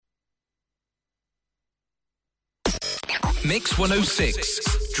Mix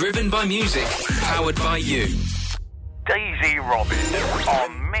 106. Driven by music, powered by you. Daisy Robin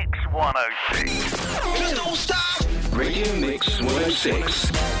on Mix 106. Don't stop! Radio Mix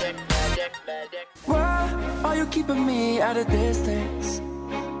 106. Why are you keeping me at a distance?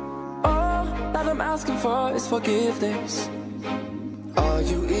 All that I'm asking for is forgiveness. Are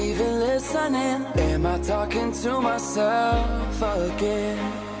you even listening? Am I talking to myself again?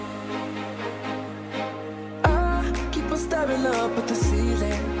 I keep on staring up at the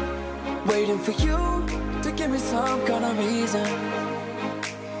ceiling, waiting for you to give me some kind of reason.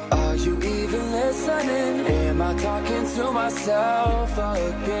 Are you even listening? Am I talking to myself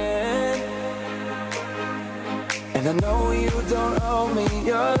again? And I know you don't owe me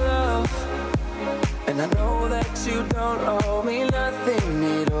your love, and I know that you don't owe me nothing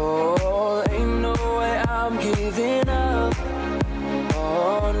at all. Ain't no way I'm giving up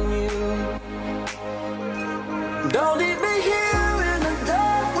on you. Don't leave me here in the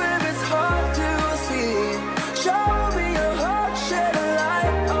dark where it's hard to see. Show me your heart, shed a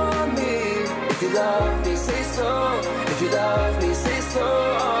light on me. If you love me, say so. If you love me, say so.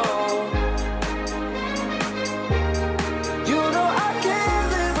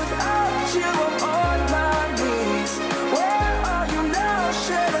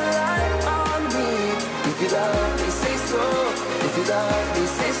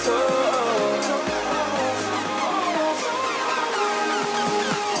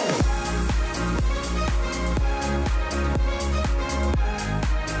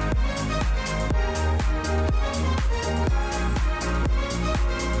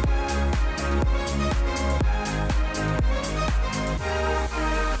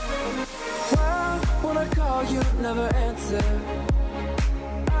 Never answer.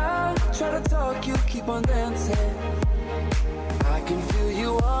 I try to talk, you keep on dancing. I can feel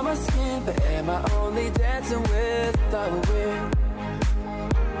you on my skin, but am I only dancing with the wind?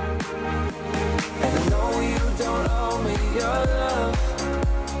 And I know you don't owe me your love,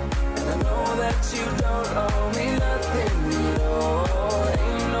 and I know that you don't owe me nothing at all.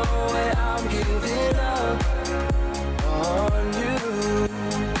 Ain't no way I'm giving up on you.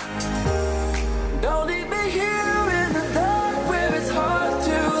 Don't leave me here.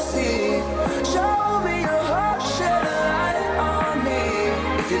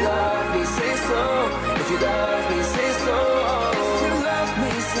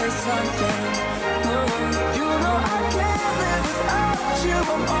 Something. You know I can't live without you.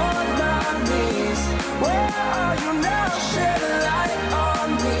 I'm on my knees. Where are you now? Shed a light on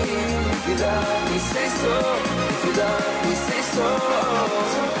me. If you love me, say so. If you love me, say so.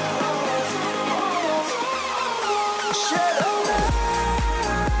 Shed a light.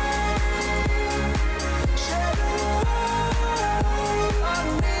 Shed a light on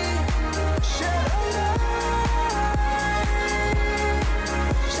me. Shed a light.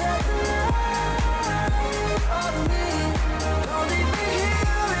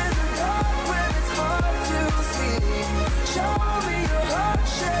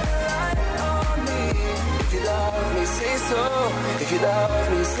 If you love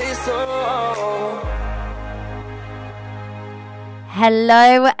me, say so.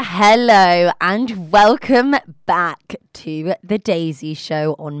 Hello, and welcome back to The Daisy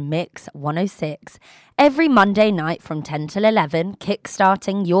Show on Mix 106. Every Monday night from 10 till 11,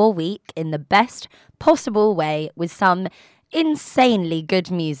 kickstarting your week in the best possible way with some insanely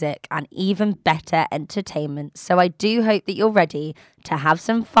good music and even better entertainment. So I do hope that you're ready to have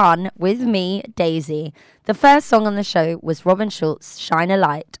some fun with me, Daisy. The first song on the show was Robin Schulz, Shine a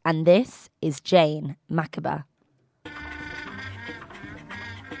Light, and this is Jane Macabre.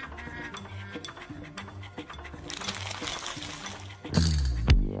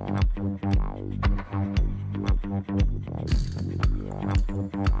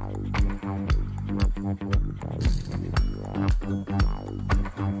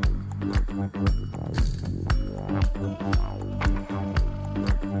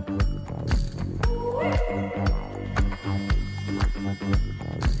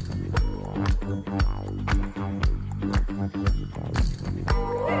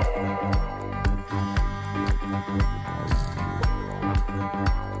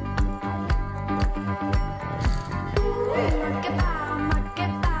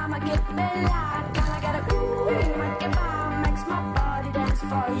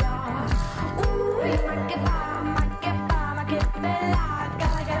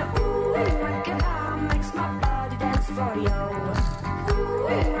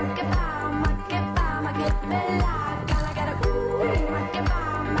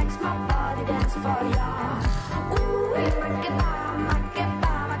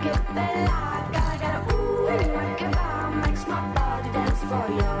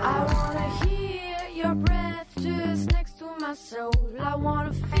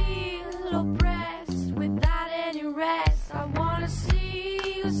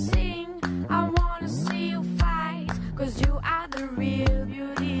 wanna sing, I wanna see you fight, 'cause you are the real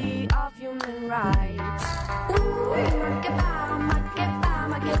beauty of human rights. Ooh, Machiavelli,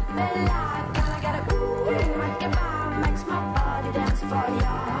 gonna get a ooh, Machiavelli makes my body dance for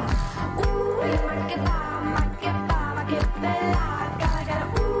ya. Ooh, Machiavelli, gonna get a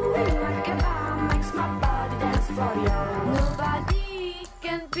ooh, Machiavelli makes my body dance for ya. Nobody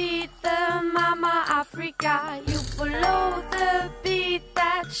can beat the Mama Africa. You follow the beat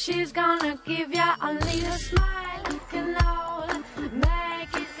that she's gonna give ya. Only a smile can all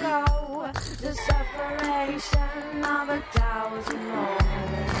make it go. The separation of 1,000 more.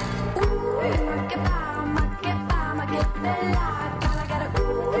 Ooh, Machiavelli, gonna get a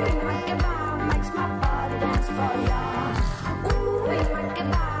ooh, Machiavelli makes my body dance for ya. Ooh,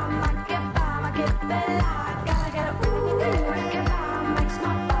 Machiavelli, gonna get a ooh, Machiavelli makes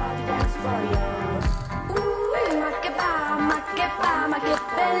my body dance for ya. Ooh, Machiavelli,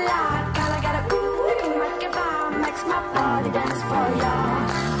 gonna get a ooh, Machiavelli makes my body dance for ya.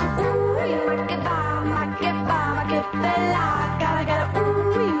 Ooh, Machiavelli, gonna get a ooh,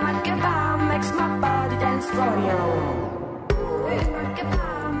 Machiavelli makes my body dance for ya. Ooh,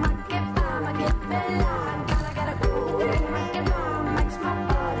 Machiavelli, gonna get a ooh, Machiavelli makes my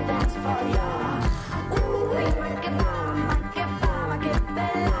body dance for ya. Ooh, Machiavelli,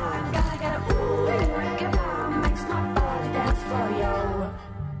 gonna get a ooh, Machiavelli makes my body dance for ya.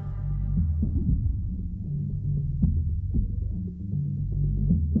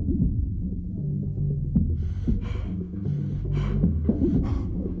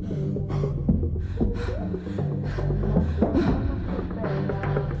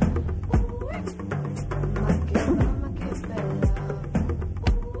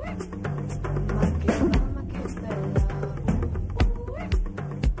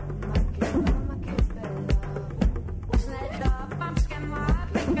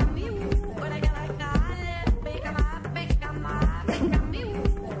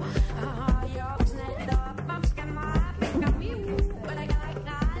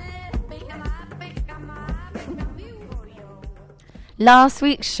 Last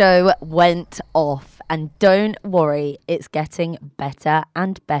week's show went off, and don't worry, it's getting better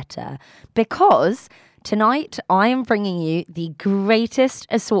and better, because tonight I am bringing you the greatest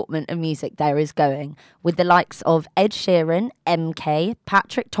assortment of music there is going, with the likes of Ed Sheeran, MK,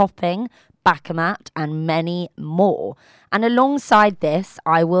 Patrick Topping, Bakamat, and many more. And alongside this,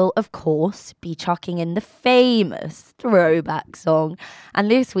 I will, of course, be chucking in the famous throwback song. And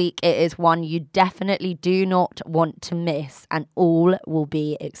this week, it is one you definitely do not want to miss, and all will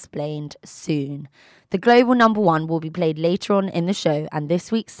be explained soon. The global #1 will be played later on in the show, and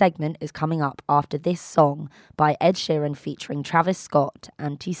this week's segment is coming up after this song by Ed Sheeran featuring Travis Scott,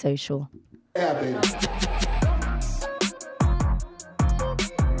 Antisocial. Yeah, baby.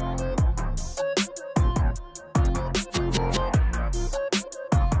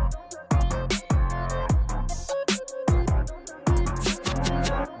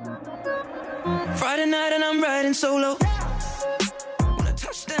 Friday night and I'm riding solo. When I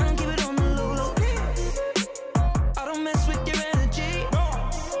touch down, keep it on the low low. I don't mess with your energy.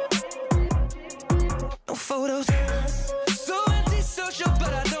 No photos. So antisocial,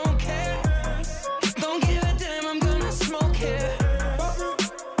 but I don't care. Don't give a damn, I'm gonna smoke here.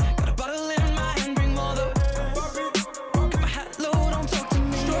 Got a bottle in my hand, bring more though. Got my hat low, don't talk to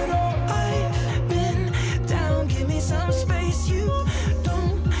me. I've been down, give me some space. You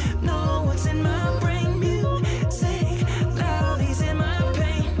don't know what's in my brain. Music loud, ease in my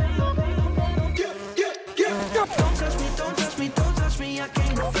pain. Don't touch me, don't touch me, don't touch me. I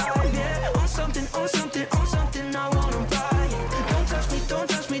came to fly, yeah. On something, on something, on something. I wanna buy it. Don't touch me, don't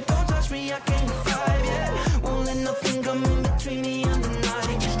touch me, don't touch me. I came to fly, yeah. Won't let nothing come in between me and the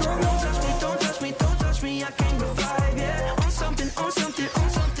night. Don't touch me, don't touch me, don't touch me. I came to fly, yeah. On something, on something, on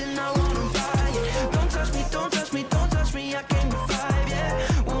something. I wanna buy it. Don't touch me, don't touch me, don't touch me. I came to fly,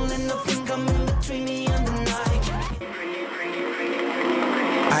 yeah. Won't let nothing come in between me and the night.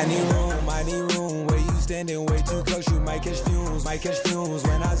 I need room, where you standing way too close, you might catch fumes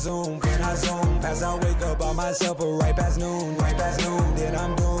when I zoom, as I wake up by myself, or right past noon, then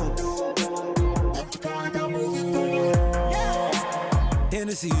I'm doomed.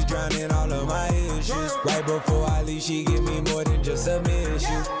 Hennessy's drowning all of my issues. Right before I leave, she give me more than just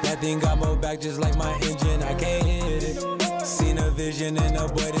submission. That thing got more back just like my engine, I can't hit it. Seen a vision in a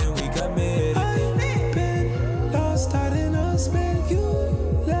boy, then we committed. I've been lost out in a space. You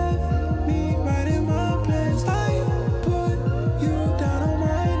left me right in my place. I put you down on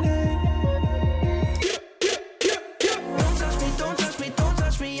my name. Don't touch me, don't touch me, don't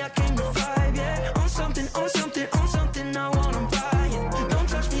touch me. I came to fly, yeah. On something, on something, on something. I wanna buy it. Don't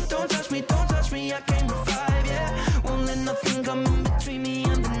touch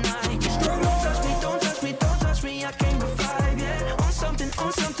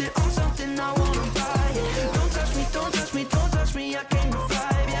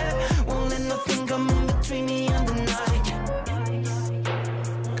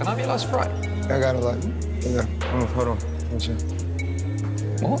last Friday? I got a lot. Yeah. Hold on.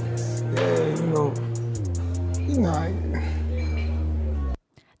 What? Yeah,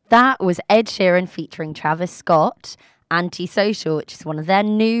 That was Ed Sheeran featuring Travis Scott, Antisocial, which is one of their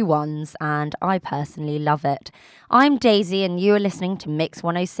new ones, and I personally love it. I'm Daisy, and you are listening to Mix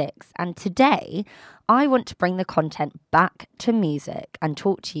 106, and today I want to bring the content back to music and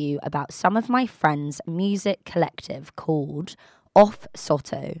talk to you about some of my friends' music collective called Off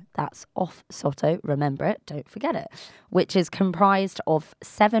Sotto. That's Off Sotto, remember it, don't forget it, which is comprised of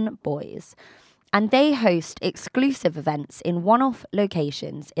 7 boys. And they host exclusive events in one-off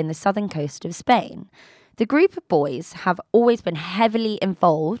locations in the southern coast of Spain. The group of boys have always been heavily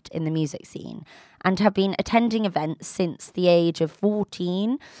involved in the music scene and have been attending events since the age of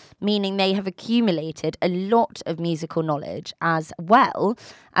 14, meaning they have accumulated a lot of musical knowledge as well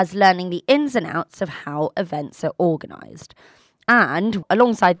as learning the ins and outs of how events are organised. And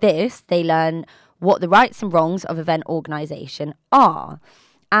alongside this, they learn what the rights and wrongs of event organisation are.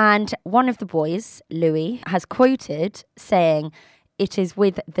 And one of the boys, Louis, has quoted saying, "It is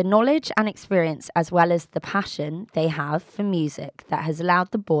with the knowledge and experience as well as the passion they have for music that has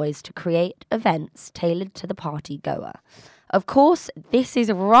allowed the boys to create events tailored to the party goer." Of course, this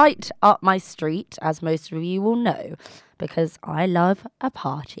is right up my street, as most of you will know, because I love a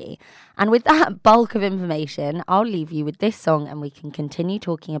party. And with that bulk of information, I'll leave you with this song and we can continue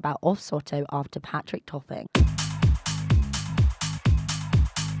talking about Off Sotto after Patrick Topping.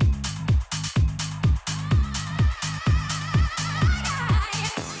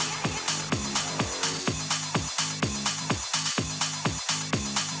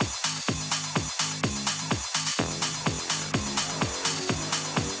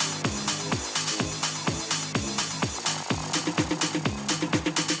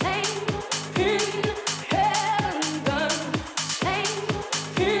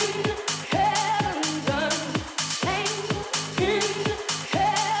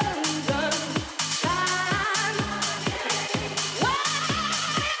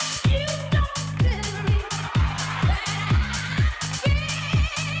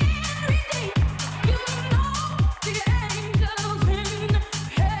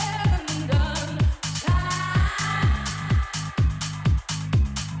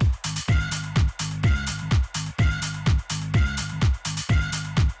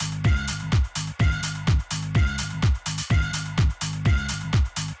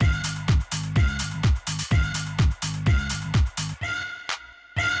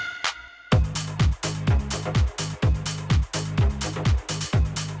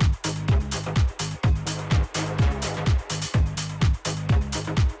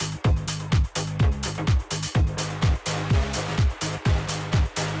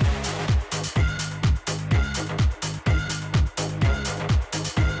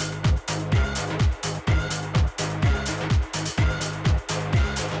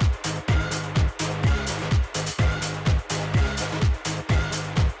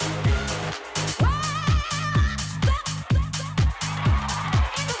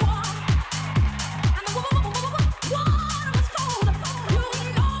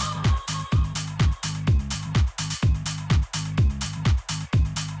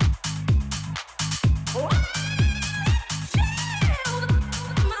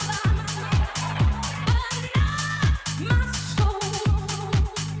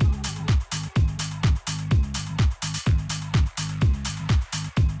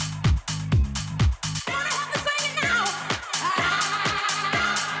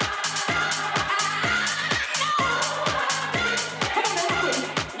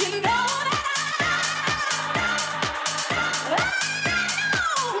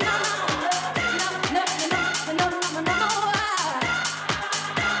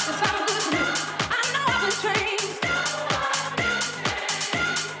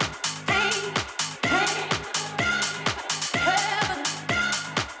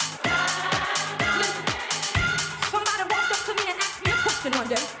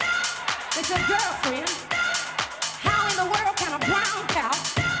 Yeah.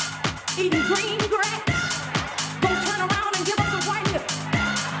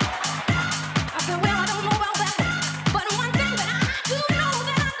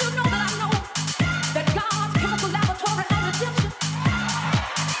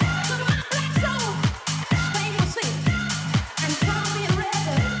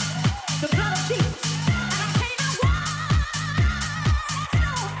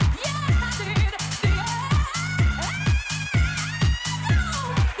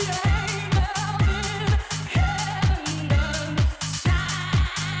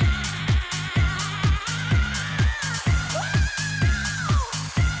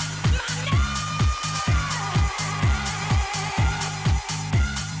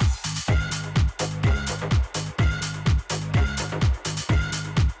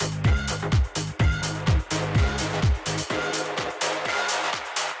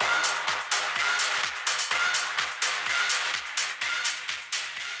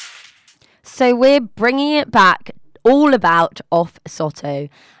 So we're bringing it back, all about Off Soto.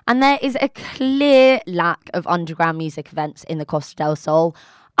 And there is a clear lack of underground music events in the Costa del Sol.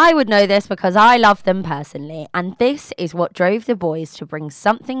 I would know this because I love them personally, and this is what drove the boys to bring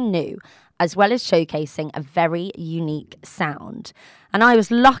something new, as well as showcasing a very unique sound. And I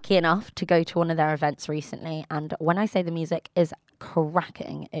was lucky enough to go to one of their events recently, and when I say the music is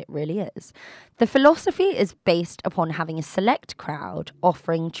cracking, it really is. The philosophy is based upon having a select crowd,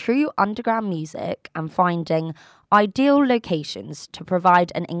 offering true underground music and finding ideal locations to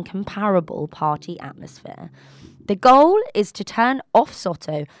provide an incomparable party atmosphere. The goal is to turn Off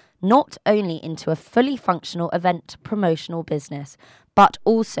Soto not only into a fully functional event promotional business, but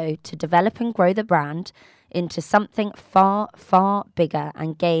also to develop and grow the brand into something far, far bigger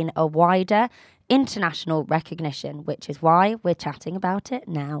and gain a wider international recognition, which is why we're chatting about it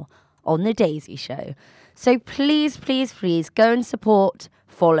now on The Daisy Show. So please, please, please go and support,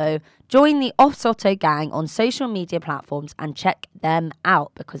 follow, join the Off Soto gang on social media platforms and check them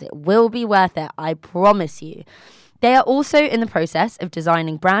out because it will be worth it, I promise you. They are also in the process of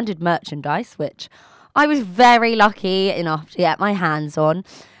designing branded merchandise, which I was very lucky enough to get my hands on.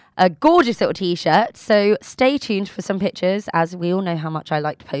 A gorgeous little t-shirt, so stay tuned for some pictures, as we all know how much I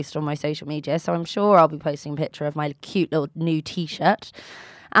like to post on my social media, so I'm sure I'll be posting a picture of my cute little new t-shirt.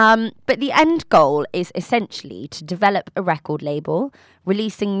 But the end goal is essentially to develop a record label,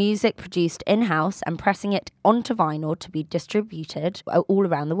 releasing music produced in-house and pressing it onto vinyl to be distributed all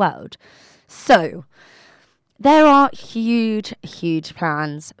around the world. So there are huge, huge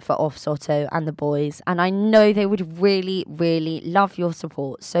plans for Off Soto and the boys, and I know they would really, really love your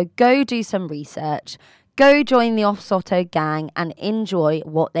support. So go do some research, go join the Off Soto gang and enjoy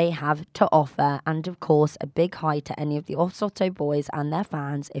what they have to offer. And of course, a big hi to any of the Off Soto boys and their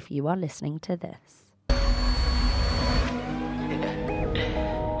fans if you are listening to this.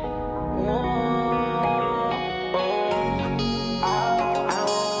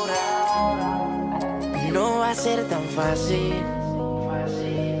 No va a ser tan fácil,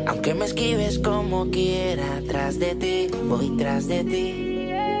 aunque me esquives como quiera. Tras de ti, voy tras de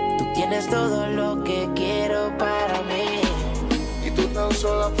ti. Tú tienes todo lo que quiero para mí. Y tú tan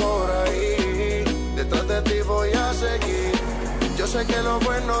sola por ahí, detrás de ti voy a seguir. Yo sé que lo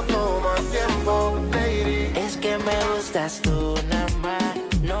bueno toma tiempo, lady. Es que me gustas tú nada más,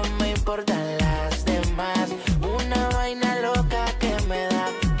 no me importan las demás. Una vaina loca que me da,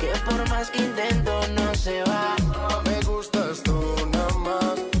 que por más que intento no se va. Me gustas tú nada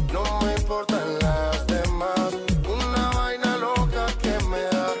más, no me importan las demás. Una vaina loca que me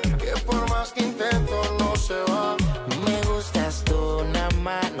da, que por más que intento no se va. Me gustas tú nada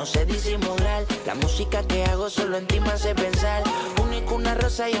más, no sé disimular. La música que hago solo en ti me hace pensar. Único una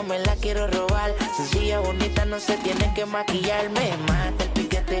rosa yo me la quiero robar. Sencilla, bonita, no se tiene que maquillar. Me mata el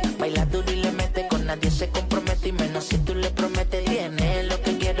piquete, baila duro y le mete. Con nadie se compromete y menos si tú le prometes. Tiene lo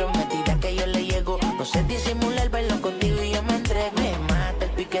que quiero, me tira que yo le llego. No sé disimular, bailo contigo y yo me entrego. Me mata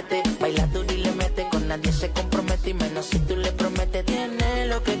el piquete, baila duro y le mete. Con nadie se compromete y menos si tú le prometes. Tiene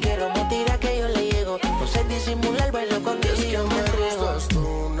lo que quiero, me tira que yo le llego. No sé disimular, bailo contigo y yo me entrego. Me gustas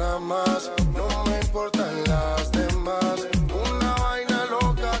tú nada más, no me importan las demás. Una vaina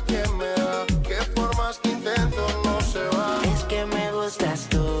loca que me da, que por más que intento no se va. Es que me gustas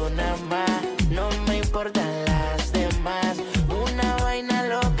tú nada más, no me importan las demás. Una vaina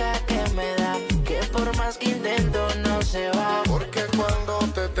loca que me da, que por más que intento no se va. Porque cuando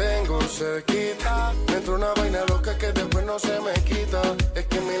te tengo cerquita, me entra una vaina loca que después no se me quita. Es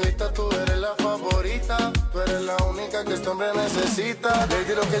que en mi lista tú eres la favorita, tú eres la única que este hombre necesita. Le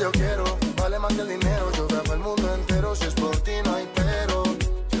di lo que yo quiero, vale más que el dinero. Yo grabo el mundo entero, si es por ti no hay pero.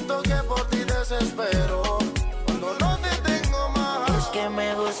 Siento que por ti desespero, cuando no te tengo más. Es que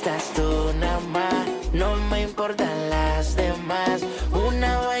me gustas tú nada más, no me importan las demás.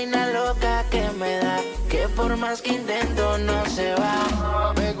 Una vaina loca que me da, que por más que intento no se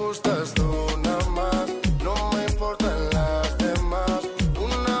va. Me gustas tú nada más, no me importan las demás.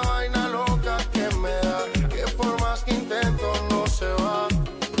 Una vaina loca que me da, que por más que intento no se va.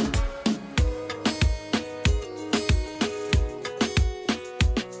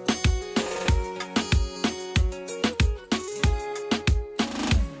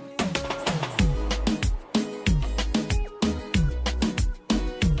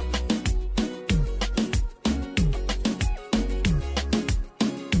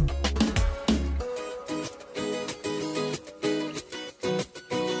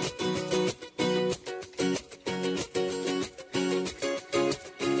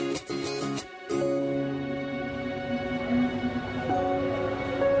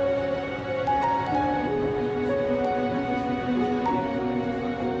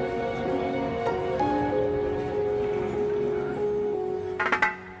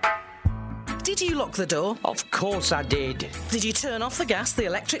 Did you lock the door? Of course I did. Did you turn off the gas, the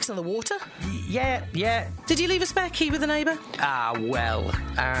electrics and the water? Yeah. Did you leave a spare key with the neighbour?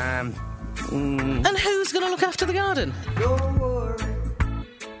 And who's going to look after the garden? Don't worry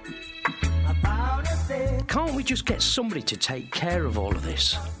about a thing. can't we just get somebody to take care of all of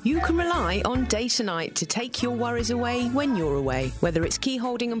this? You can rely on Day to Night to take your worries away when you're away, whether it's key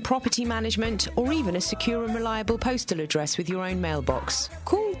holding and property management or even a secure and reliable postal address with your own mailbox.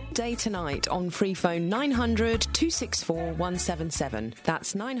 Call Day to Night on free phone 900 264 177.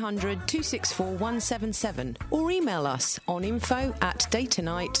 That's 900 264 177. Or email us on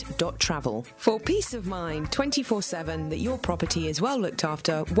info@daytonight.travel. For peace of mind 24/7 that your property is well looked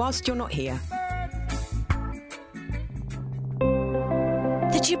after whilst you're not here.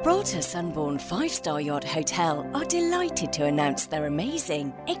 The Gibraltar Sunbourne 5-star yacht hotel are delighted to announce their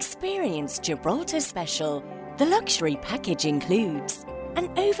amazing Experience Gibraltar special. The luxury package includes an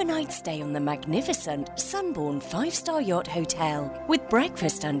overnight stay on the magnificent Sunbourne 5-star yacht hotel with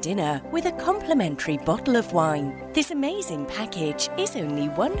breakfast and dinner with a complimentary bottle of wine. This amazing package is only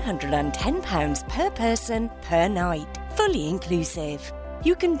 £110 per person per night, fully inclusive.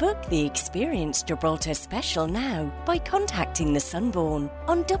 You can book the Experience Gibraltar special now by contacting the Sunbourne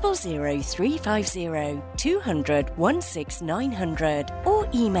on 00350 200 16900 or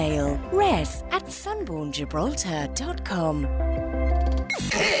email res@sunbournegibraltar.com.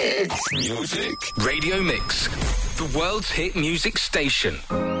 Hits music. Radio Mix, the world's hit music station.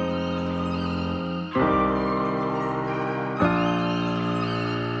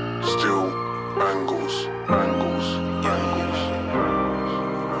 Still angles.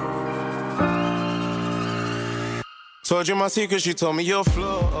 Told you my secret, she told me your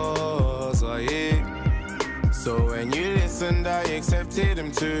flaws, oh yeah. So when you listened, I accepted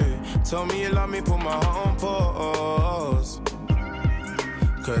them too. Told me you love me, put my heart on pause.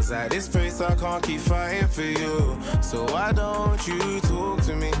 Cause at this place I can't keep fighting for you. So why don't you talk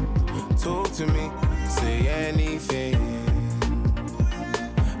to me, say anything.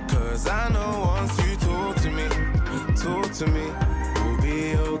 Cause I know once you talk to me, we'll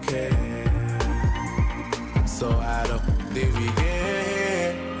be okay. So how did we get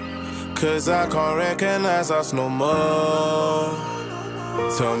here? Cause I can't recognize us no more.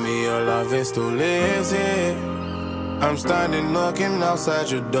 Tell me your love is still lives here. I'm standing knocking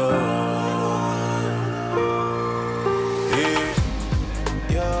outside your door. Yeah,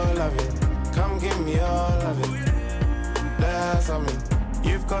 your loving, come give me your loving. That's something,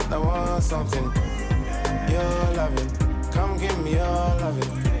 you've got the one something. Your loving, come give me your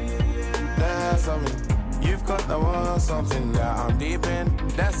loving. That's something. You've got the one, something that I'm deep in.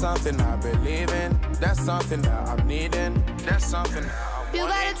 That's something I believe in. That's something that I'm needing. That's something that I'm You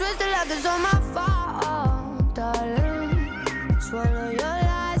got it twisted like it's on my fault, darling. Swallow your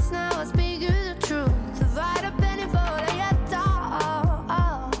lies, now I speak you the truth. If I had a penny for all of your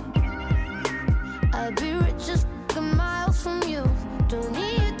talk, I'd be rich just a miles from you. Don't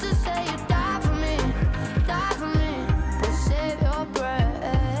need to say you die for me, but save your breath.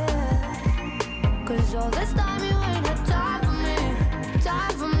 Cause all this time you ain't had time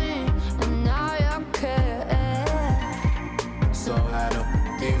for me, and now you care. So how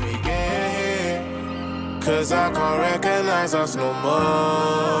did we get here? Cause I can't recognize us no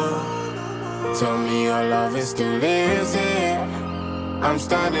more. Tell me your love is still lives here. I'm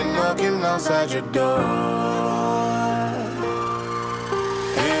standing knocking outside your door.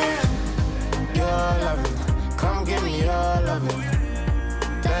 Yeah, your loving, come give me your loving.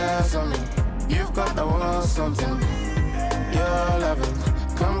 Dance on me. You've got the one something. Your loving,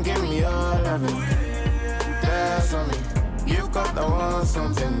 come give me your loving. Dance on me. You've got the one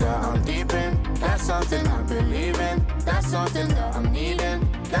something that I'm deep in. That's something I believe in. That's something that I'm needing.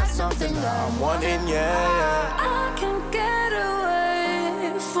 That's something that I'm wanting, yeah. I can't get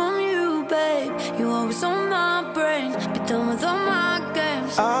away from you, babe. You always on my brain. Be done with all my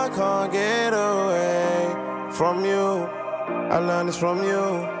games. I can't get away from you. I learned this from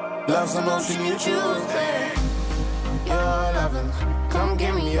you. Love's an ocean you choose, babe. Your loving, come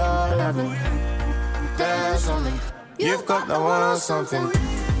give me your loving. Dance on me, you've got the one something.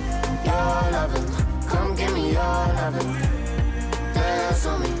 Your loving, come give me your loving. Dance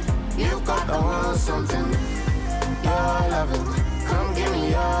on me, you've got the one something. Your loving, come give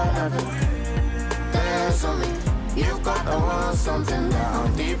me your loving. Dance on me, you've got the one something that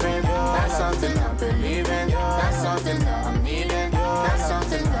I'm deep in. That's something I believe in. That's something that I'm needing. That's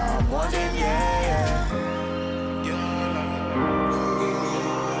something that I'm wanting, yeah.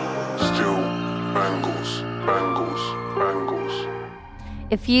 Still angles.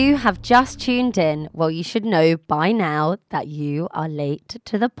 If you have just tuned in, well, you should know by now that you are late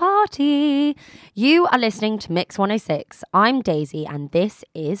to the party. You are listening to Mix 106. I'm Daisy, and this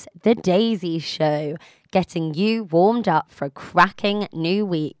is The Daisy Show, getting you warmed up for a cracking new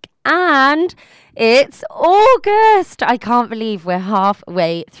week. And it's August. I can't believe we're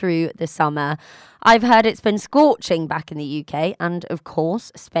halfway through the summer. I've heard it's been scorching back in the UK, and of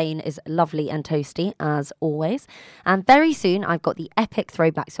course, Spain is lovely and toasty as always. And very soon, I've got the epic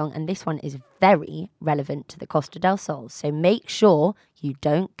throwback song, and this one is very relevant to the Costa del Sol. So make sure you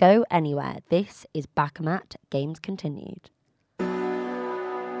don't go anywhere. This is Bacamat Games Continued.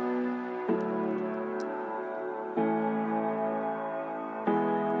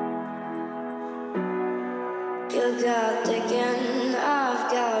 You got the gun,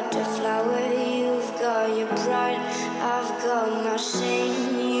 I've got the flower. You've got your pride, I've got my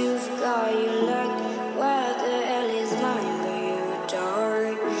shame. You've got your luck, where the hell is mine? But you're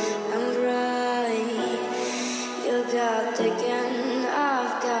dark and bright. You got the gun,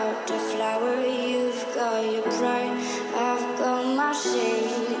 I've got the flower. You've got your pride, I've got my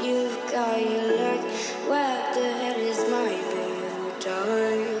shame. You've got your luck, where the hell is mine? But you're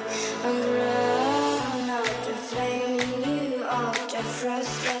dark and bright. Flaming you off the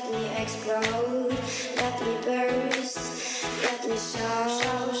frost, let me explode, let me burst, let me shout,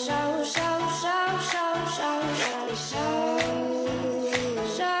 shout, shout, shout, shout, shout, shout, let me shout,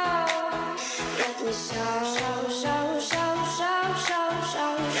 shout, let me shout, shout, shout, shout, shout, shout,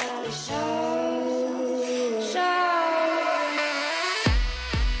 shout, let me shout, shout.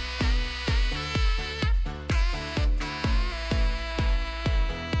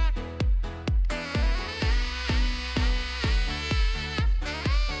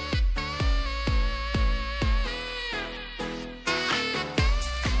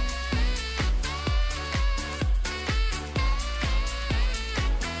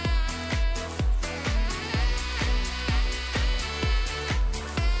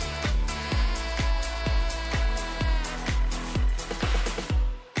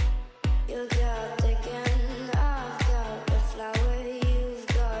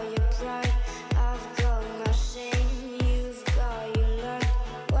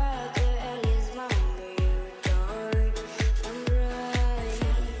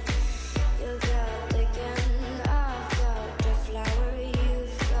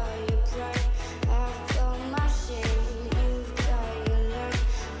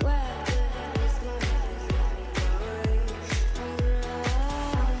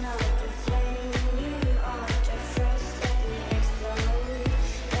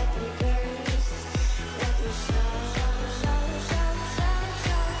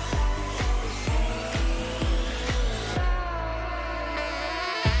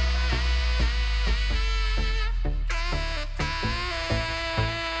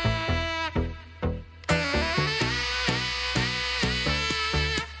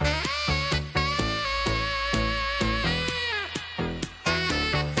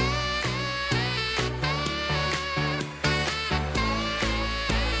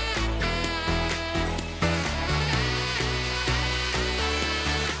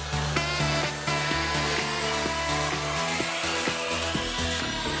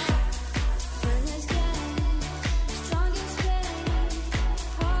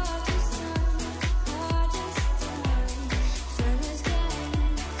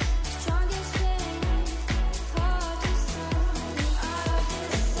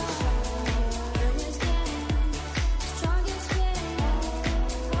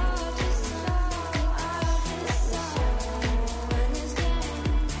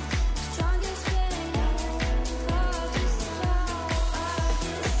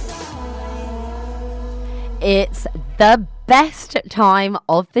 It's the best time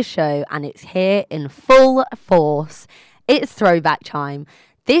of the show, and it's here in full force. It's throwback time.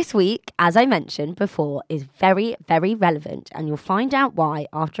 This week, as I mentioned before, is very, very relevant, and you'll find out why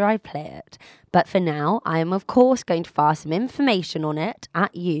after I play it. But for now, I am of course going to fire some information on it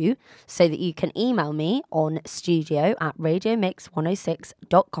at you so that you can email me on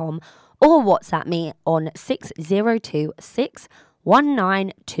studio@radiomix106.com or WhatsApp me on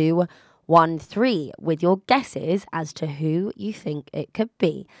 602619213 with your guesses as to who you think it could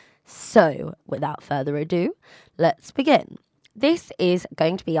be. So, without further ado, let's begin. This is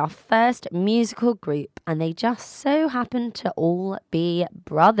going to be our first musical group, and they just so happen to all be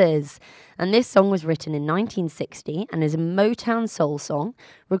brothers. And this song was written in 1960 and is a Motown soul song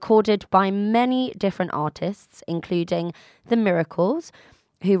recorded by many different artists, including The Miracles,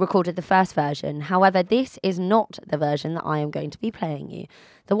 who recorded the first version. However, this is not the version that I am going to be playing you.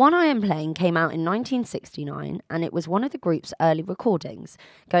 The one I am playing came out in 1969, and it was one of the group's early recordings,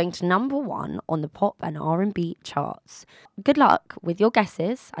 going to number 1 on the pop and R&B charts. Good luck with your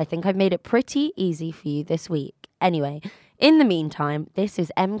guesses. I think I've made it pretty easy for you this week. Anyway, in the meantime, this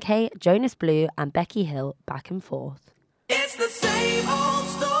is MK, Jonas Blue, and Becky Hill, Back and Forth. It's the same old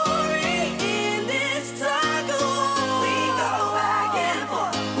story in this tug of war. We go back and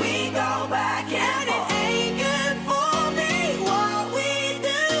forth, we go back and forth. It ain't good for me what we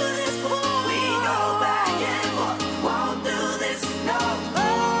do this for. We go back and forth, won't do this no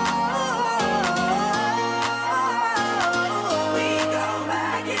more. We go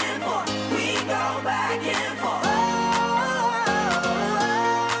back and forth, we go back and forth.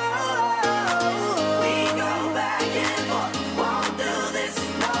 We go back and forth, won't do this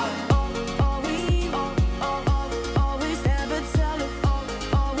no always never tell it.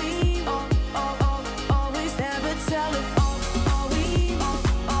 Always never tell it.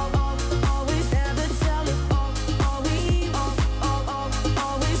 Always never tell it.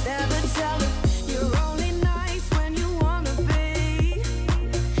 Always never tell it. You're only nice when you wanna be.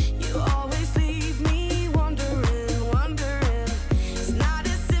 You always leave me wondering. It's not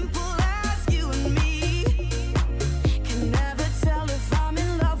as simple as you and me. Can never tell if I'm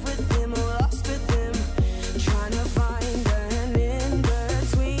in love with him or lost with him. Trying to find an in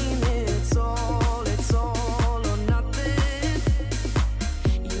between. It's all or nothing.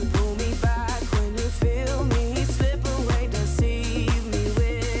 You pull me back when you feel me slip away, deceive me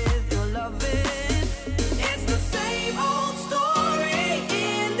with your loving. It's the same old story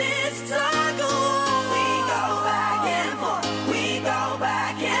in this tug of war. We go back and forth, we go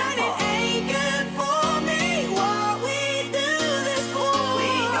back and forth. It ain't good for me what we do this for.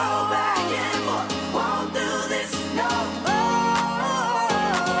 We go back and forth, won't do this no more.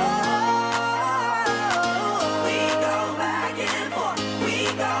 We go back and forth, we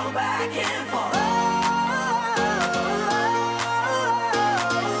go back and forth.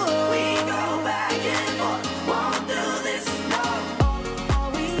 We go back and forth, won't do this no.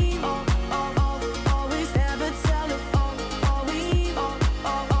 Always never tell it.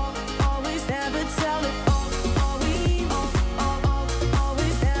 Always never tell it.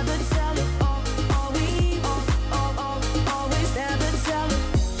 Always never tell it. Always never tell it.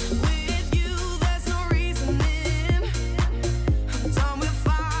 With you, there's no reasoning. I'm done with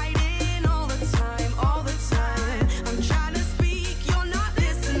fighting all the time. I'm trying to speak, you're not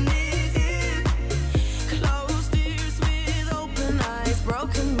listening. Closed ears with open eyes,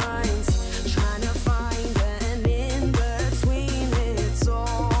 broken minds. Trying to find an in between. It's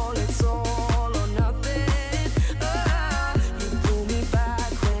all or nothing. You pull me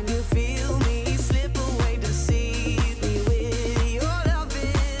back when you feel me slip away, deceive me with your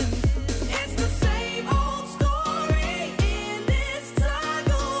loving. It's the same old story in this tug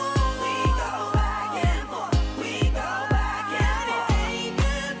of war. We go back and forth, we go back and forth. It ain't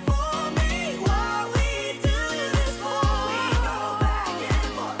good for me what we do this for. We go back and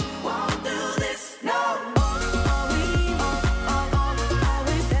forth, won't do this no more.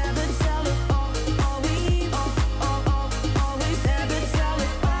 Always never tell it. Always never tell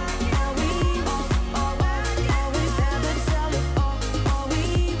it. Always never tell it.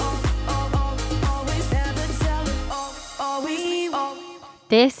 Always never tell it.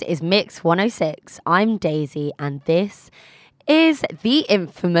 This is Mix 106. I'm Daisy, and this is the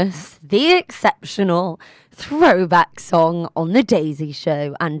infamous, the exceptional throwback song on The Daisy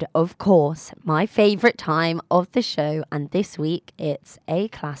Show. And of course, my favourite time of the show. And this week, it's a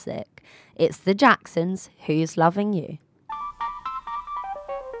classic. It's the Jacksons, Who's Loving You?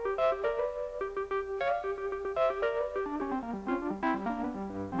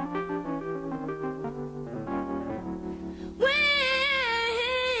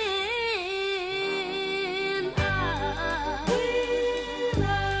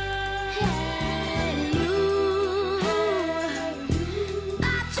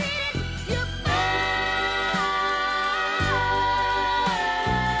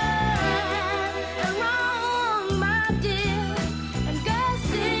 My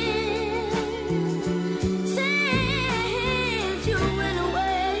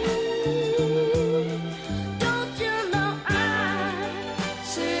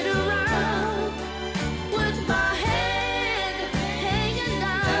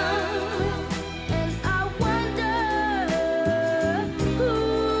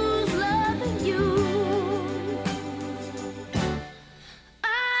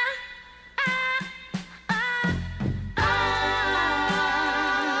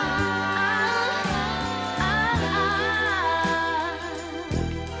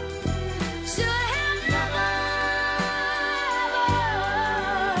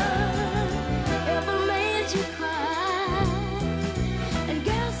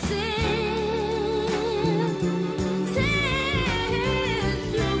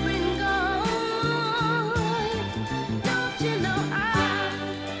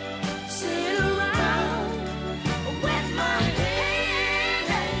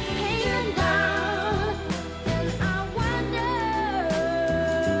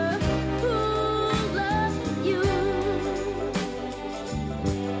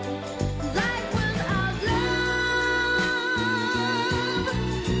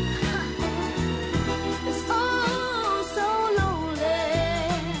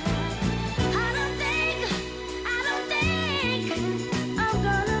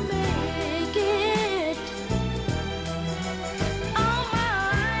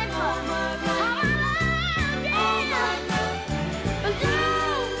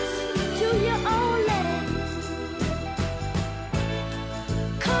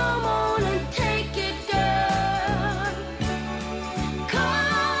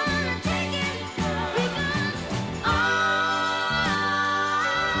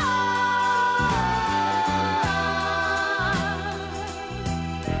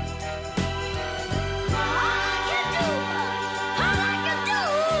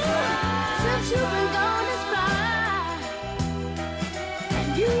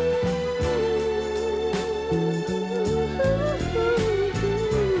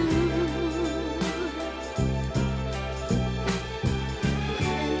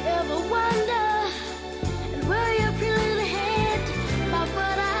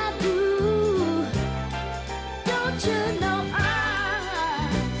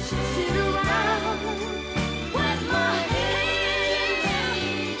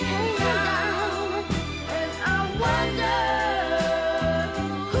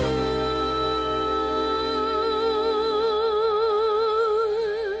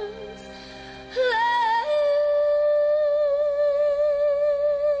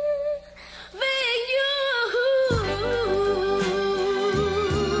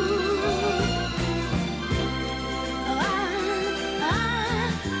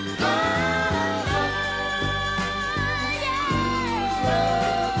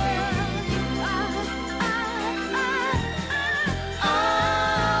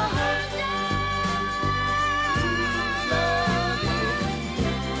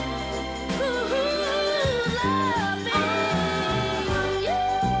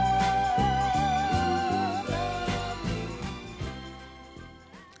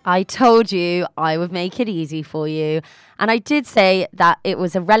I told you I would make it easy for you. And I did say that it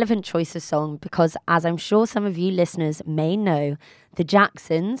was a relevant choice of song because, as I'm sure some of you listeners may know, the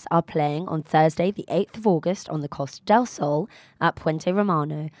Jacksons are playing on Thursday, the 8th of August on the Costa del Sol at Puente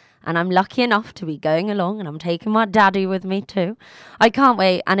Romano. And I'm lucky enough to be going along, and I'm taking my daddy with me too. I can't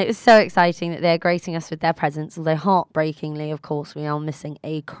wait, and it is so exciting that they're gracing us with their presence, although heartbreakingly, of course, we are missing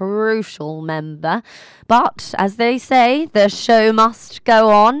a crucial member. But, as they say, the show must go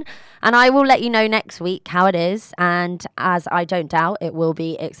on. And I will let you know next week how it is. And as I don't doubt, it will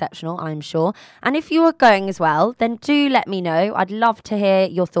be exceptional, I'm sure. And if you are going as well, then do let me know. I'd love to hear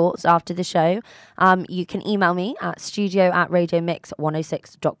your thoughts after the show. You can email me at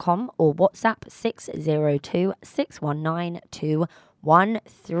studio@radiomix106.com or WhatsApp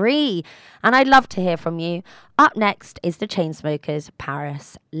 602-619-213. And I'd love to hear from you. Up next is the Chainsmokers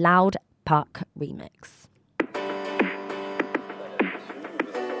Paris Loud Puck remix.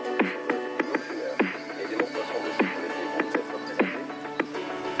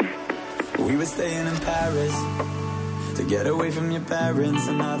 We were staying in Paris to get away from your parents,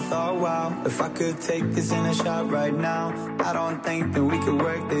 and I thought, wow, if I could take this in a shot right now, I don't think that we could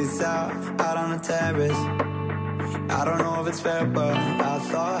work this out on the terrace. I don't know if it's fair, but I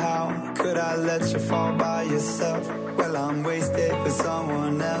thought, how could I let you fall by yourself? Well, I'm wasted for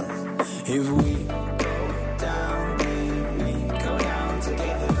someone else. If we go down, then we go down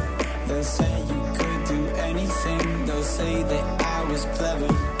together. They'll say you could do anything, they'll say that I was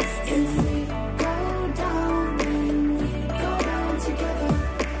clever. If we go down, then we go down together.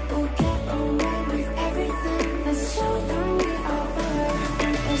 We'll get away with everything. Let's show them we are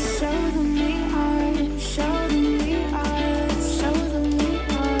better. Let's show them we are. Show them we are. Show them we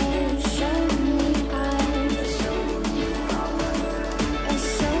are. Show them we are. Let's show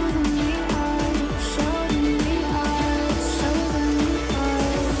them we are. Show them we are. Show them we are. Show them we are.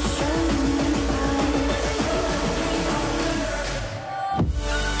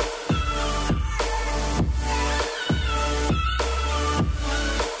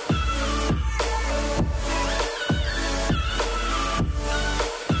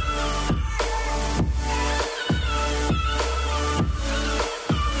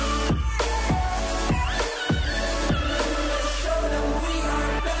 them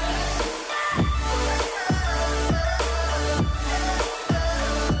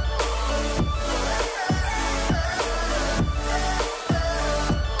we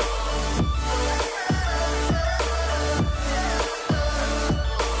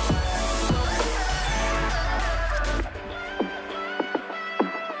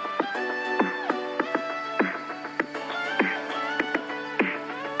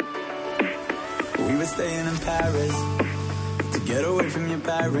staying in Paris to get away from your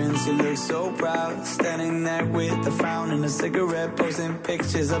parents. You look so proud, standing there with a frown and a cigarette, posting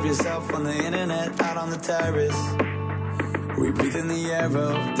pictures of yourself on the internet, out on the terrace. We breathe in the air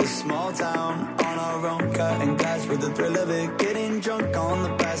of this small town, on our own, cutting glass with the thrill of it, getting drunk on the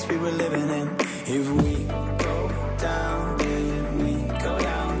past we were living in. If we go down, then we go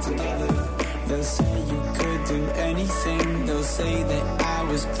down together. They'll say you could do anything, they'll say that I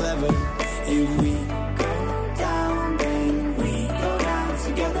was clever. If we go down, then we go down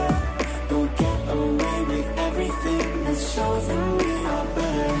together. We'll get away with everything. Let's show them we are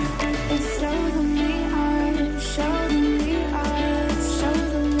better. Let's show them we are. Show them we are. Show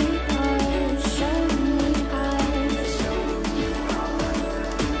them we are. Show them we are. Let's show them we are.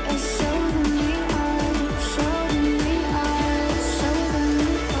 Let's show them we are. Show them we are. Show them we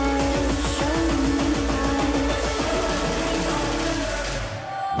are. Show them we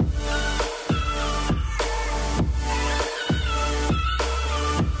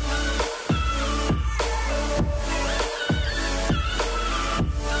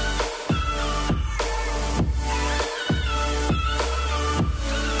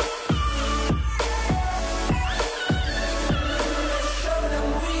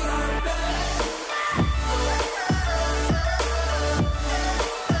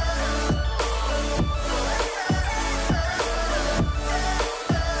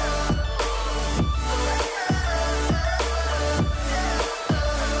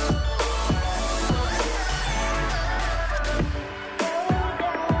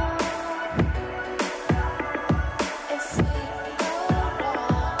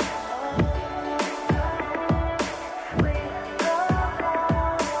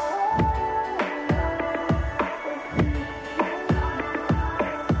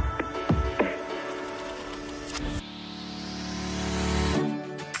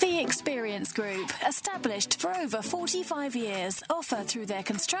Group, established for over 45 years, offer through their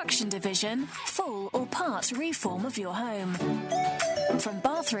construction division full or part reform of your home. From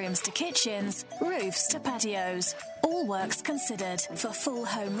bathrooms to kitchens, roofs to patios, all works considered. For full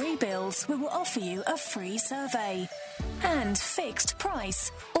home rebuilds, we will offer you a free survey. And fixed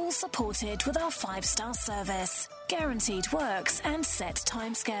price, all supported with our 5-star service. Guaranteed works and set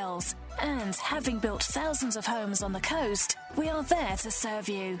timescales. And having built thousands of homes on the coast, we are there to serve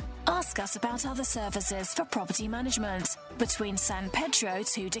you. Ask us about other services for property management between San Pedro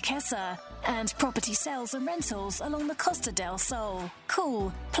to Duquesa and property sales and rentals along the Costa del Sol.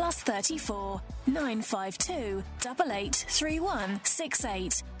 Call +34 952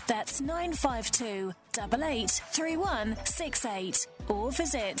 883168. That's 952 883168. Or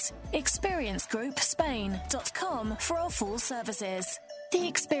visit experiencegroupspain.com for our full services. The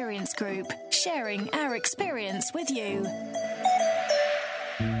Experience Group, sharing our experience with you.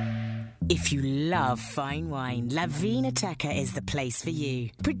 If you love fine wine, La Vinoteca is the place for you.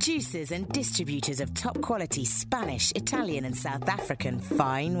 Producers and distributors of top quality Spanish, Italian and South African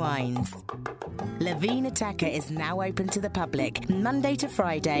fine wines. La Vinoteca is now open to the public Monday to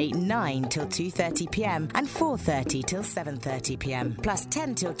Friday 9 till 2:30pm and 4:30 till 7:30pm, plus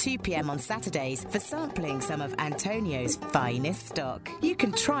 10 till 2pm on Saturdays for sampling some of Antonio's finest stock. You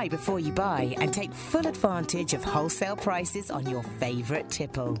can try before you buy and take full advantage of wholesale prices on your favourite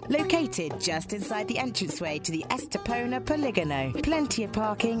tipple. Located just inside the entranceway to the Estepona Poligono. Plenty of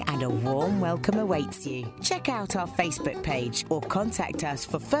parking and a warm welcome awaits you. Check out our Facebook page or contact us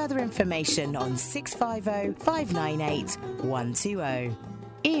for further information on 650-598-120.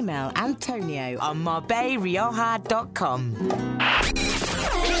 Email Antonio on marbeirioja.com.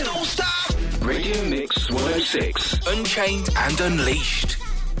 Don't stop! Radio Mix 106. Unchained and Unleashed.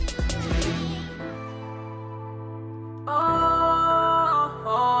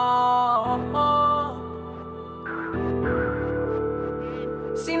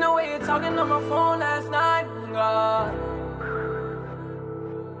 Seen the way you're talking on my phone last night, God.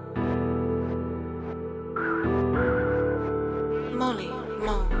 Molly,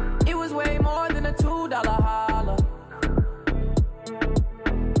 Mo. It was way more than a $2 holler.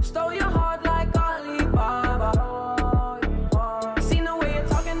 Stole your heart like Alibaba. Seen the way you're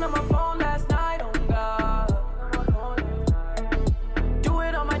talking on my phone last night, oh God. Do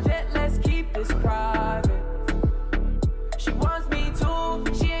it on my jet, let's keep this private. She wants me to,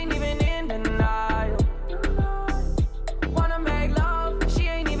 she ain't even in denial. Wanna make love, she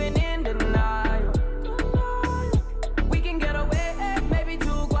ain't even in denial. We can get away, maybe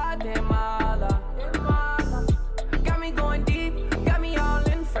to Guatemala. Got me going deep, got me all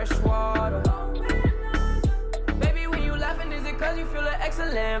in fresh water. Baby, when you laughing, is it cause you feel an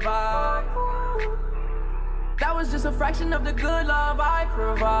excellent vibe? That was just a fraction of the good love I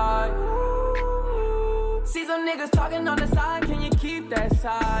provide. See some niggas talking on the side, can you keep that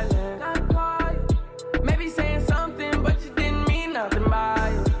silent? Not quiet. Maybe saying something, but you didn't mean nothing by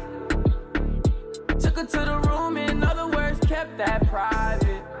it. Took her to the room, in other words, kept that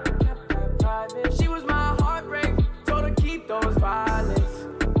private. She was my heartbreak, told her keep those violets.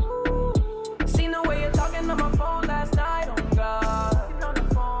 Seen the way you're talking on my phone last night, oh God.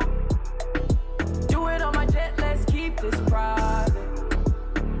 Do it on my jet, let's keep this private.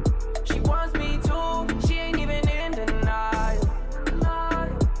 She wants me to, she ain't even in denial.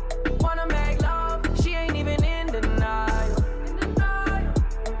 Wanna make love, she ain't even in denial.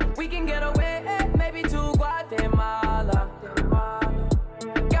 We can get away, maybe to Guatemala.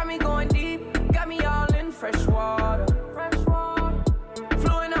 Got me going deep, got me all in fresh water.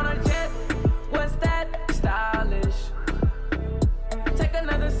 Fluent on a jet, what's that? Stylish. Take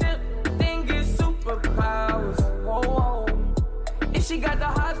another sip, then get superpowers. Whoa. If she got the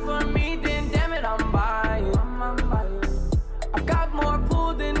hots for me, then damn it, I'm buying. I've got more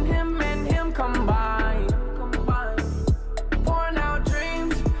pull than him and him combined. Pouring out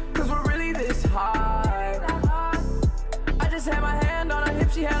dreams, cause we're really this high. I just had my hand on her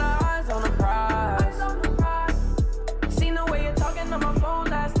hip, she had her eyes on the prize. Seen the way you're talking on my phone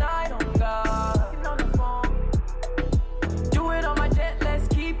last night, oh God. Do it on my jet, let's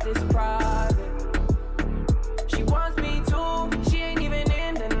keep this private. She wants me to, she ain't even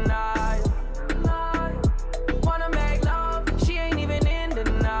in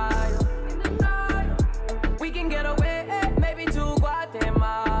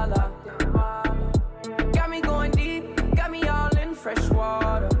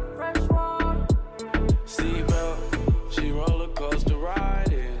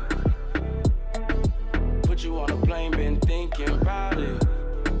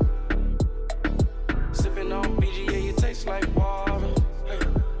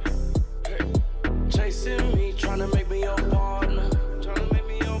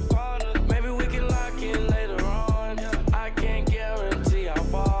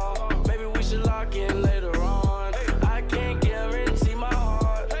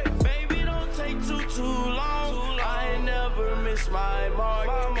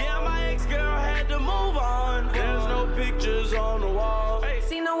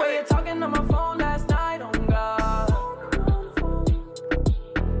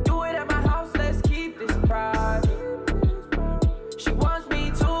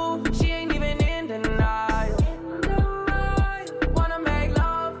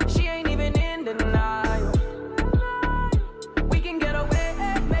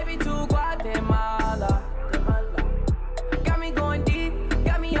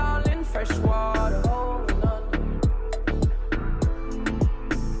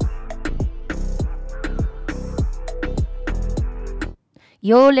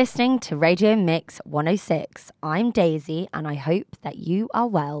You're listening to Radio Mix 106. I'm Daisy, and I hope that you are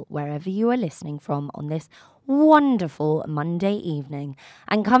well wherever you are listening from on this wonderful Monday evening.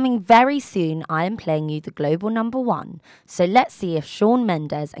 And coming very soon, I am playing you the global number one. So let's see if Shawn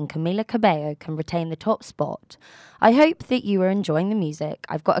Mendes and Camila Cabello can retain the top spot. I hope that you are enjoying the music.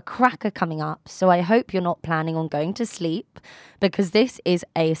 I've got a cracker coming up, so I hope you're not planning on going to sleep, because this is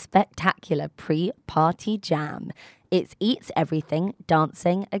a spectacular pre-party jam. It's Eats Everything,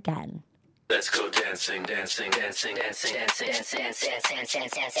 Dancing Again. Let's go dancing, dancing, dancing, dancing, dancing, dancing, dancing,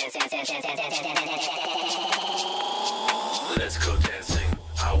 Let's go dancing.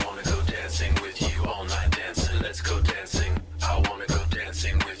 I wanna go dancing with you all night dancing. Let's go dancing. I wanna go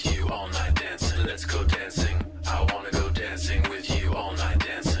dancing with you all night dancing. Let's go dancing. I wanna go dancing with you all night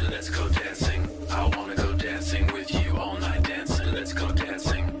dancing. Let's go dancing. I wanna go dancing with you all night dancing. Let's go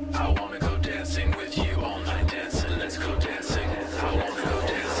dancing. I wanna go dancing with you all night dancing. Let's go dancing. I wanna go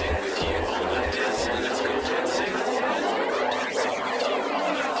dancing with you all night dancing. Let's go dancing. I wanna go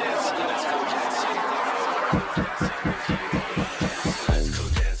dancing with you all night dancing. Let's go dancing. Let's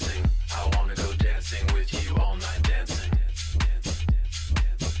go dancing. I wanna go dancing with you all night dancing.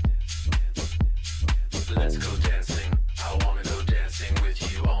 Let's go dancing. I wanna go dancing with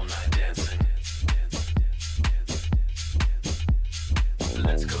you all night dancing.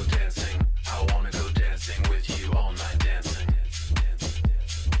 Let's go dancing. I wanna go dancing with you all night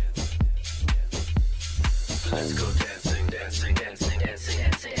dancing. Let's go dancing, dancing, dancing, dancing,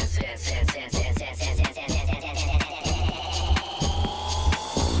 dancing, dancing, dancing, dancing, dancing,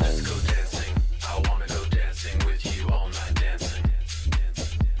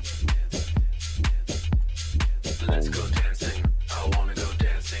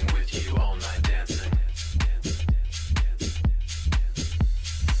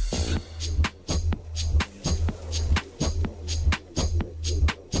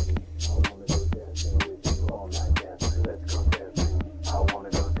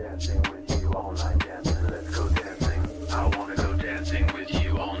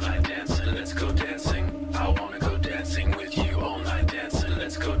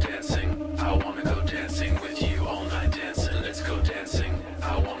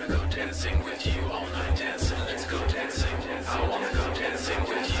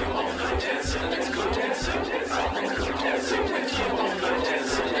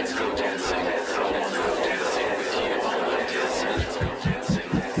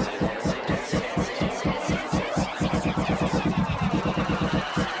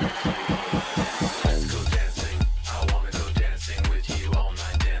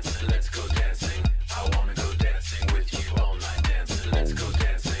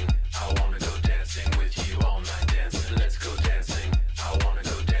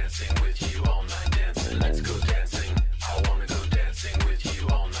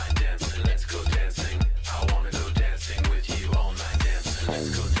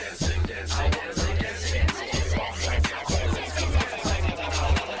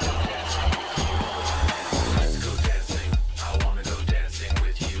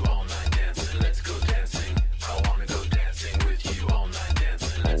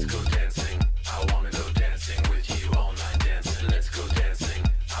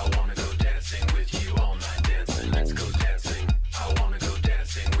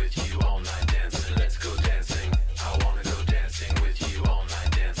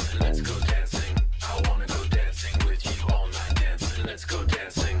 Let's go dancing. I wanna go dancing with you all night dancing. Let's go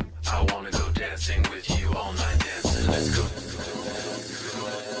dancing. I wanna go dancing with you all night dancing.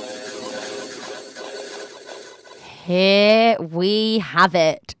 Here we have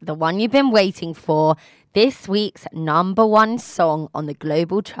it, the one you've been waiting for, this week's number one song on the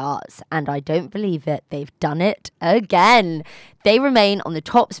global charts, and I don't believe it, they've done it again. They remain on the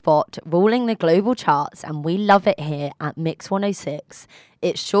top spot, ruling the global charts, and we love it here at Mix 106.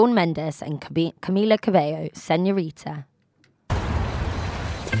 It's Shawn Mendes and Camila Cabello, Señorita.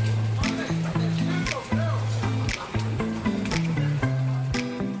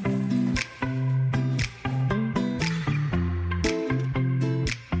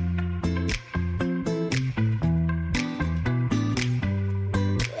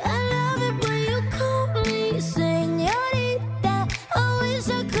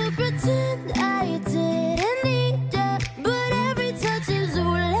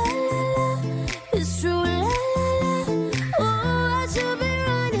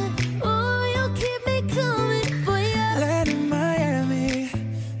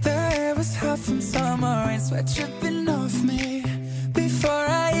 Tripping off me before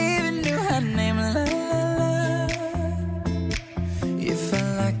I even knew her name. La la la, you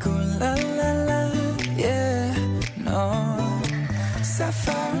felt like oh la la la, yeah, no.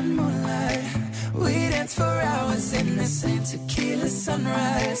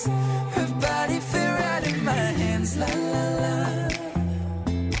 sunrise. Her body fit right in my hands, la la la.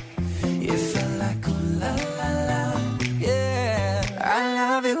 You felt like oh la la la, yeah. I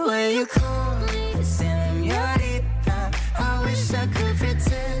love it when you call me señorita. I wish I could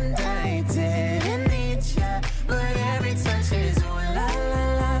pretend I didn't need ya, but every touch is ooh la la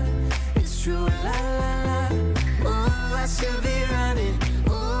la. It's true la la la. Ooh, I should be running.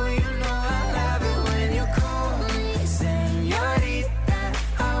 Ooh, you know I love it when you call me señorita.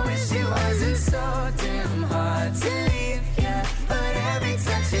 I wish it wasn't so damn hard to leave ya, but every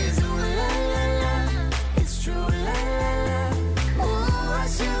touch is ooh la la la. It's true la la la. Ooh, I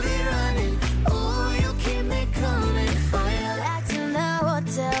should be running. Ooh, you keep me coming for ya. Back to the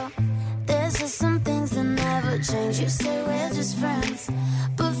hotel. There's just some things that never change. You say we're just friends,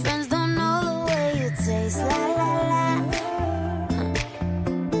 but friends don't know the way you taste. La la la.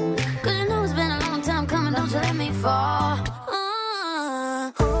 Cause you know it's been a long time coming. Don't you let me fall.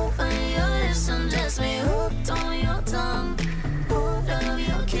 Open your lips, undress me, hooked on your tongue. Love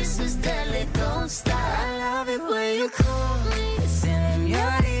your kisses deadly, don't stop. I love it when you call me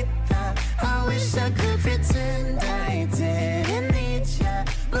señorita. I wish I could pretend I didn't need ya,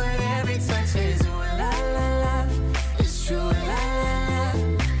 but every touch is ooh la la la. It's true la la la.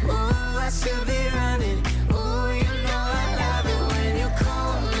 Ooh, I should be running. Ooh, you know I love it when you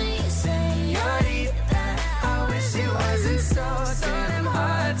call me señorita. I wish it wasn't so damn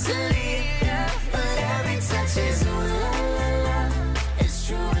hard to leave ya, but every touch is ooh la la la. It's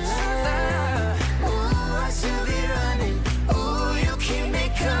true la la la. Ooh, I should be running. Ooh, you keep me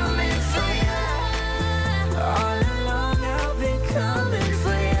coming for ya. All along I've been coming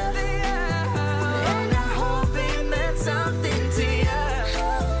for ya, and I hope it meant something to ya.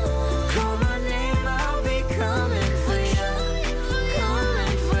 Call my name, I'll be coming for ya,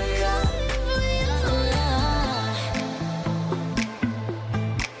 coming for ya,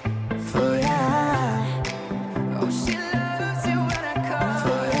 for ya. Oh, she loves it when I call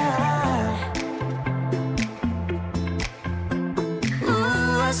for ya.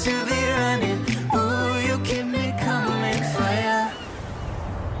 Ooh, I should be running. Ooh, you keep me coming for ya.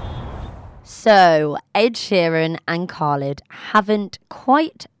 So, Ed Sheeran and Khalid haven't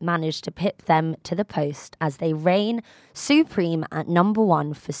quite managed to pip them to the post as they reign supreme at number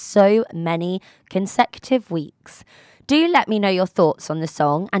one for so many consecutive weeks. Do let me know your thoughts on the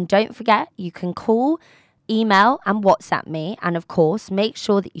song, and don't forget you can call, email and WhatsApp me, and of course make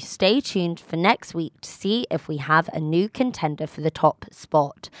sure that you stay tuned for next week to see if we have a new contender for the top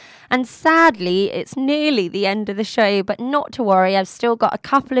spot. And sadly it's nearly the end of the show, but not to worry, I've still got a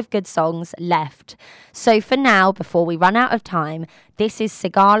couple of good songs left. So for now, before we run out of time, this is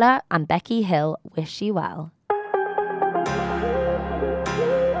Sigala and Becky Hill, Wish You Well.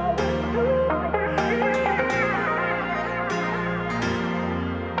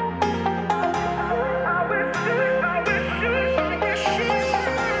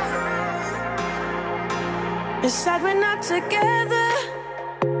 It's sad we're not together,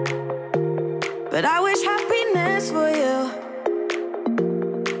 but I wish happiness for you.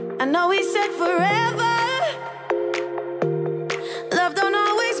 I know we said forever, love don't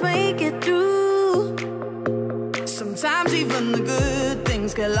always make it through. Sometimes even the good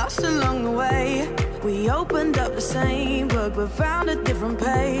things get lost along the way. We opened up the same book but found a different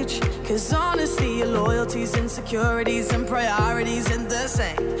page. Cause honestly your loyalties, insecurities and priorities ain't the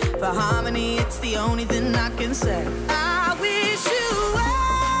same. For harmony it's the only thing I can say. I wish you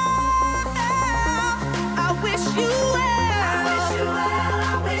well, I wish you well, I wish you well,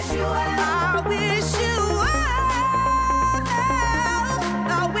 I wish you well, I wish you well,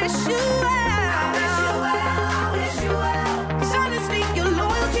 I wish you well, I wish you well, I wish you well. Cause honestly your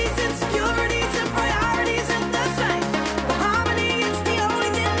loyalties, insecurities and priorities ain't the same. For harmony it's the only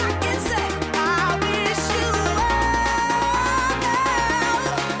thing I can say. I wish you well,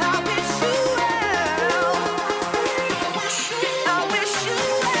 I wish you well, I wish you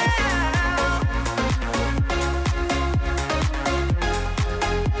well.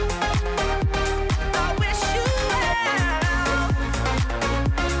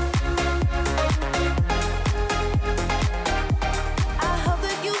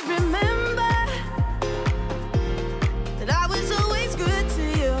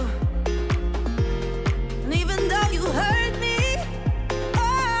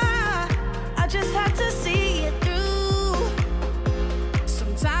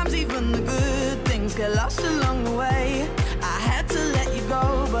 get lost along the way. I had to let you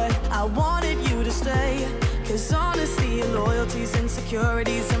go, but I wanted you to stay. Cause honestly, your loyalties,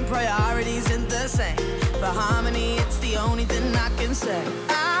 insecurities, and priorities ain't the same. For harmony, it's the only thing I can say.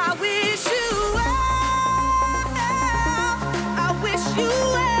 I wish you well, I wish you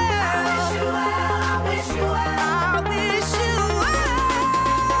well. I wish you well. I wish you well. I wish you well.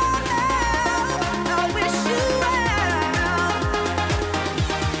 I wish you well.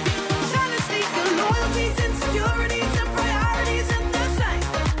 Trying to sneak your loyalties, insecurities, and priorities in the same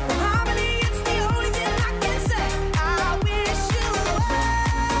harmony. It's the only thing I can say. I wish you well.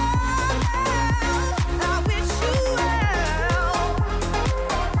 I wish you well.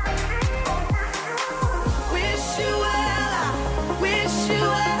 Wish you well. I wish you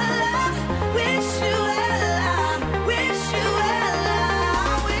well. Wish you well. Wish you well.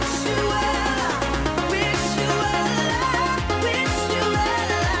 Wish you well. Wish you well. Wish you well.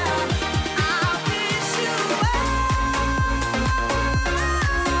 I wish you well.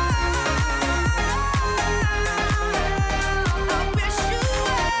 I wish you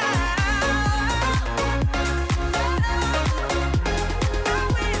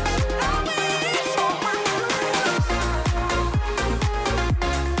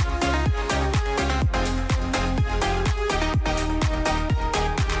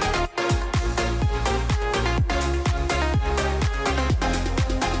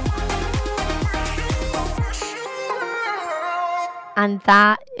And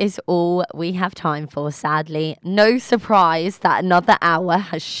that is all we have time for, sadly. No surprise that another hour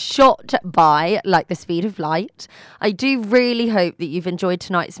has shot by like the speed of light. I do really hope that you've enjoyed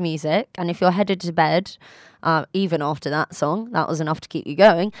tonight's music. And if you're headed to bed, even after that song, that was enough to keep you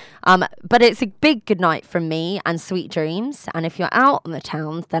going. But it's a big good night from me and sweet dreams. And if you're out on the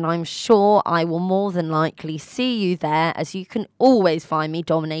town, then I'm sure I will more than likely see you there, as you can always find me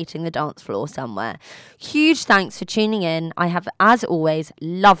dominating the dance floor somewhere. Huge thanks for tuning in. I have, as always,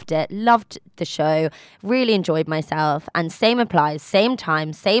 loved it, loved the show, really enjoyed myself. And same applies, same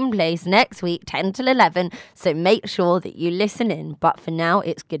time, same place next week, 10 till 11. So make sure that you listen in. But for now,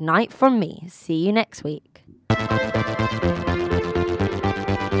 it's good night from me. See you next week.